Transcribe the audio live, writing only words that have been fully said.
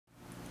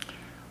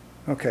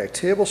Okay,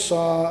 table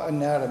saw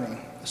anatomy.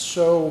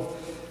 So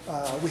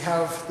we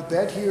have the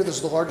bed here. This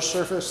is the largest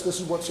surface.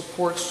 This is what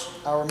supports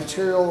our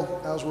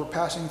material as we're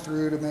passing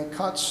through to make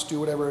cuts, do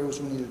whatever it is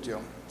we need to do.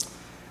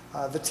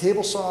 The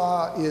table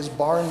saw is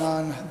bar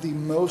none the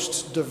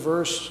most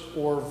diverse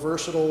or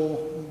versatile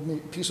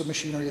piece of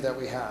machinery that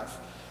we have.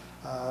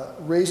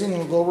 Raising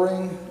and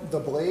lowering the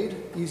blade,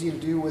 easy to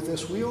do with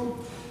this wheel.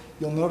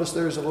 You'll notice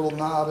there's a little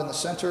knob in the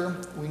center.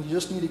 We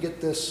just need to get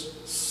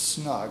this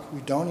snug. We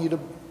don't need to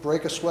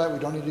break a sweat. We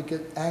don't need to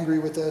get angry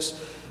with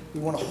this. We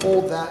want to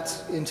hold that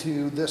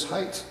into this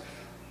height.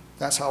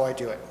 That's how I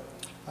do it.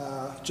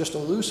 Just to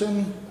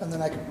loosen, and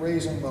then I can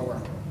raise and lower.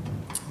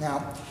 Now,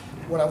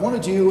 what I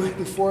want to do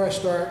before I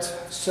start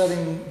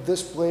setting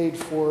this blade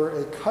for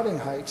a cutting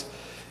height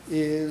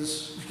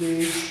is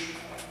gauge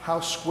how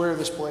square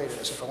this blade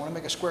is. If I want to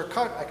make a square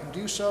cut, I can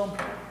do so.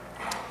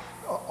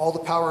 All the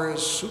power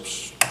is,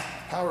 oops,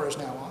 power is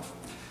now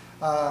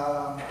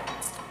off.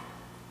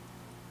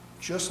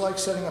 Just like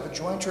setting up a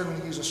jointer, I'm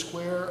going to use a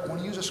square. I want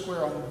to use a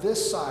square on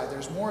this side.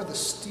 There's more of the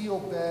steel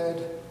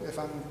bed if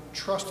I'm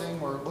trusting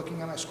or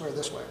looking at my square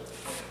this way.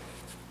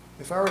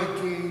 If I were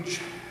to gauge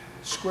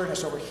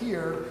squareness over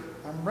here,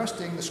 I'm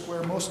resting the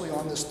square mostly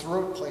on this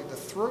throat plate. The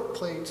throat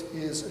plate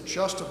is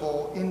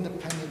adjustable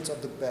independent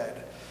of the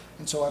bed.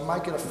 And so I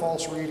might get a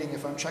false reading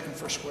if I'm checking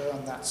for square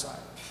on that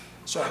side.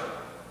 So,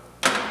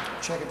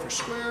 checking for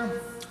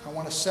square, I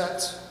want to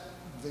set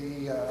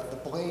the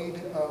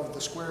blade of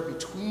the square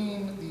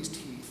between these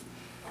teeth.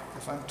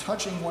 If I'm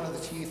touching one of the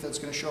teeth, that's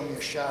going to show me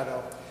a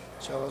shadow.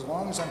 So as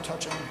long as I'm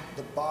touching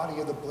the body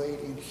of the blade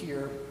in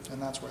here, then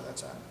that's where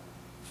that's at.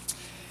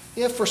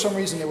 If for some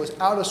reason it was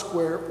out of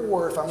square,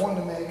 or if I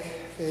wanted to make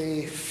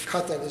a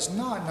cut that is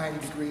not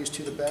 90 degrees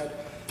to the bed,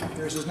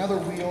 there's another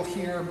wheel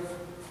here.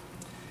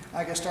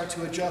 I can start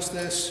to adjust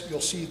this. You'll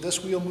see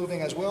this wheel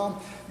moving as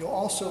well. You'll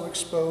also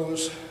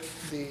expose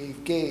the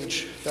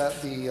gauge that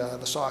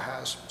the saw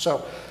has.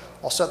 So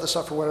I'll set this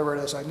up for whatever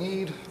it is I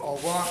need. I'll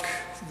lock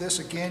this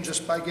again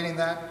just by getting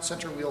that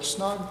center wheel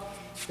snug.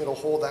 It'll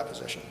hold that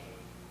position.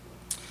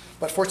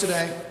 But for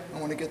today, I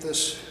want to get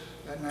this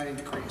at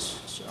 90 degrees.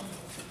 So.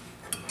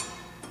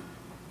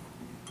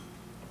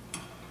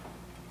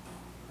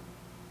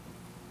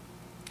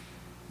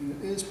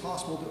 And it is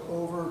possible to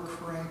over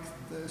crank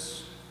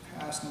this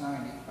past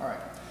 90. All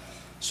right,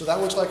 so that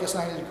looks like it's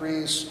 90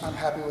 degrees. I'm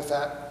happy with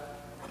that.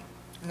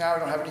 Now I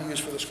don't have any use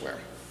for the square.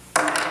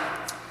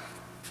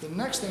 The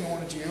next thing I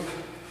want to do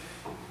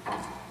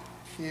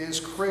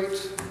is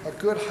create a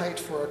good height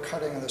for a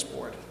cutting of this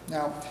board.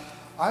 Now,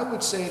 I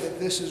would say that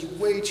this is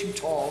way too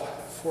tall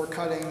for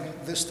cutting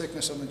this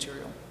thickness of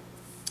material.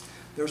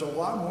 There's a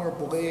lot more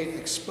blade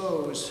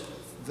exposed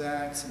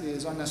that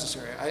is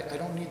unnecessary. I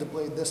don't need the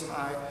blade this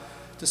high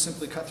to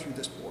simply cut through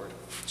this board.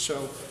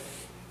 So,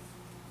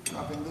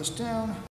 dropping this down.